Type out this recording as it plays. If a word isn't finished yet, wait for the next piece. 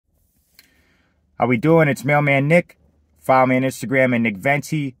How we doing? It's Mailman Nick. Follow me on Instagram at Nick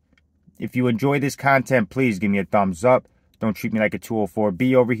Venti. If you enjoy this content, please give me a thumbs up. Don't treat me like a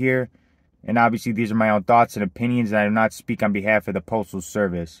 204B over here. And obviously, these are my own thoughts and opinions, and I do not speak on behalf of the Postal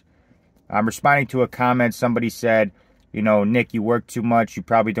Service. I'm responding to a comment. Somebody said, you know, Nick, you work too much. You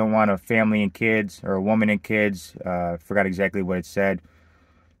probably don't want a family and kids, or a woman and kids. I forgot exactly what it said.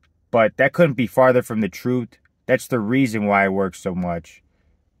 But that couldn't be farther from the truth. That's the reason why I work so much.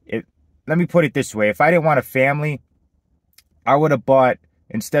 Let me put it this way. If I didn't want a family, I would have bought,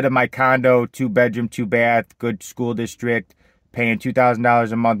 instead of my condo, 2-bedroom, 2-bath, good school district, paying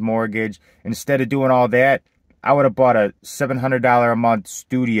 $2,000 a month mortgage, instead of doing all that, I would have bought a $700 a month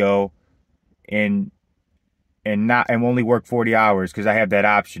studio and only work 40 hours because I have that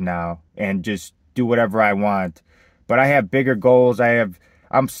option now, and just do whatever I want. But I have bigger goals.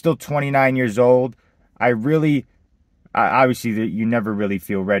 I'm still 29 years old. Obviously, you never really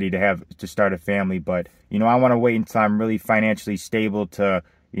feel ready to start a family, but, you know, I want to wait until I'm really financially stable to,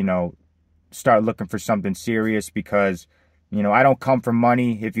 you know, start looking for something serious, because, you know, I don't come from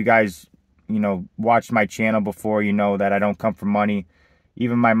money. If you guys, you know, watched my channel before, you know that I don't come from money.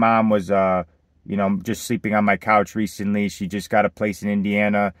 Even my mom was, you know, just sleeping on my couch recently. She just got a place in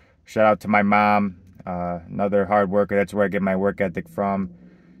Indiana. Shout out to my mom, another hard worker. That's where I get my work ethic from.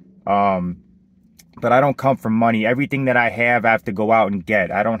 But I don't come from money. Everything that I have to go out and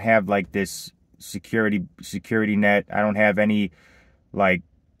get. I don't have like this security net. I don't have any, like,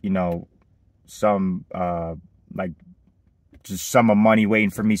 you know, some like just sum of money waiting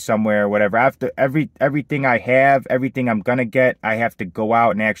for me somewhere or whatever. Everything I have, everything I'm gonna get, I have to go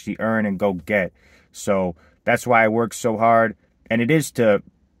out and actually earn and go get. So that's why I work so hard, and it is to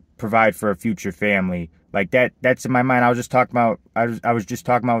provide for a future family. Like that's in my mind. I was just talking about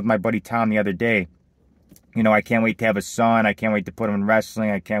with my buddy Tom the other day. You know, I can't wait to have a son. I can't wait to put him in wrestling.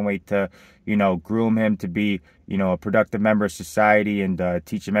 I can't wait to, you know, groom him to be, you know, a productive member of society, and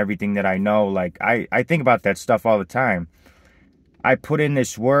teach him everything that I know. Like, I think about that stuff all the time. I put in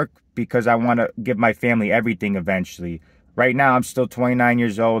this work because I want to give my family everything eventually. Right now, I'm still 29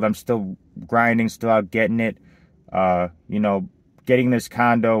 years old. I'm still grinding, still out getting it. You know, getting this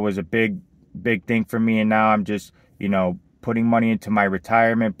condo was a big thing for me, and now I'm just, you know, putting money into my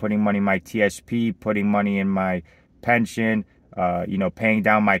retirement, putting money in my TSP, putting money in my pension, you know, paying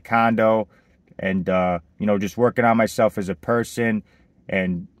down my condo, and, you know, just working on myself as a person.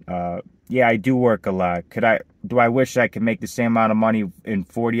 And, yeah, I do work a lot. Do I wish I could make the same amount of money in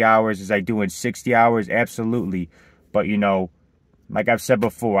 40 hours as I do in 60 hours? Absolutely. But, you know, like I've said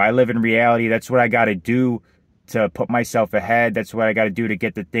before, I live in reality. That's what I got to do to put myself ahead. That's what I got to do to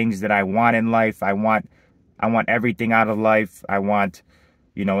get the things that I want in life. I want everything out of life. I want,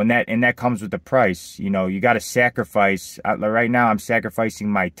 you know, and that comes with a price. You know, you got to sacrifice. Right now, I'm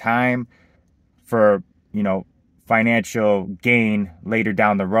sacrificing my time for, you know, financial gain later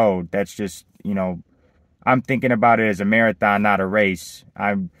down the road. That's just, you know, I'm thinking about it as a marathon, not a race.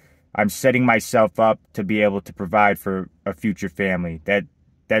 I'm setting myself up to be able to provide for a future family.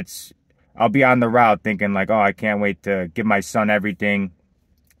 I'll be on the route thinking like, oh, I can't wait to give my son everything,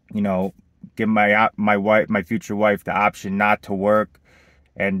 you know, give my future wife the option not to work.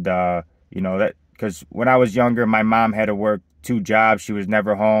 And you know, that because when I was younger, my mom had to work 2 jobs. She was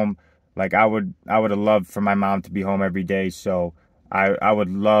never home. Like, I would have loved for my mom to be home every day. So I would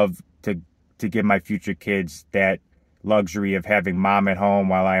love to give my future kids that luxury of having mom at home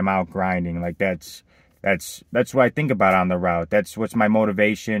while I'm out grinding. Like, that's what I think about on the route. That's what's my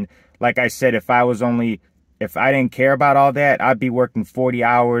motivation. Like I said, if I didn't care about all that, I'd be working 40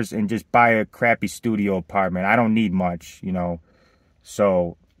 hours and just buy a crappy studio apartment. I don't need much, you know.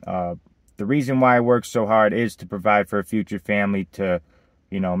 So the reason why I work so hard is to provide for a future family, to,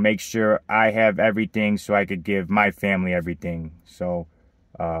 you know, make sure I have everything so I could give my family everything. So,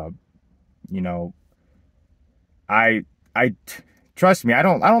 you know, I trust me, I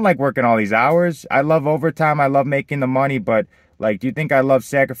don't like working all these hours. I love overtime. I love making the money, but, like, do you think I love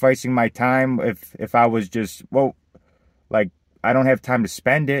sacrificing my time if I was just, well, like, I don't have time to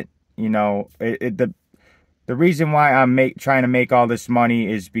spend it, you know? The reason why I'm trying to make all this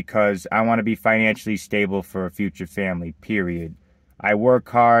money is because I want to be financially stable for a future family, period. I work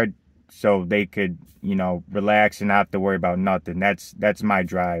hard so they could, you know, relax and not have to worry about nothing. That's my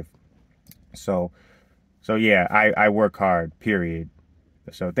drive. So yeah, I work hard, period.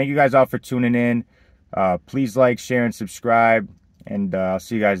 So thank you guys all for tuning in. Please like, share, and subscribe, and I'll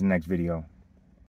see you guys in the next video.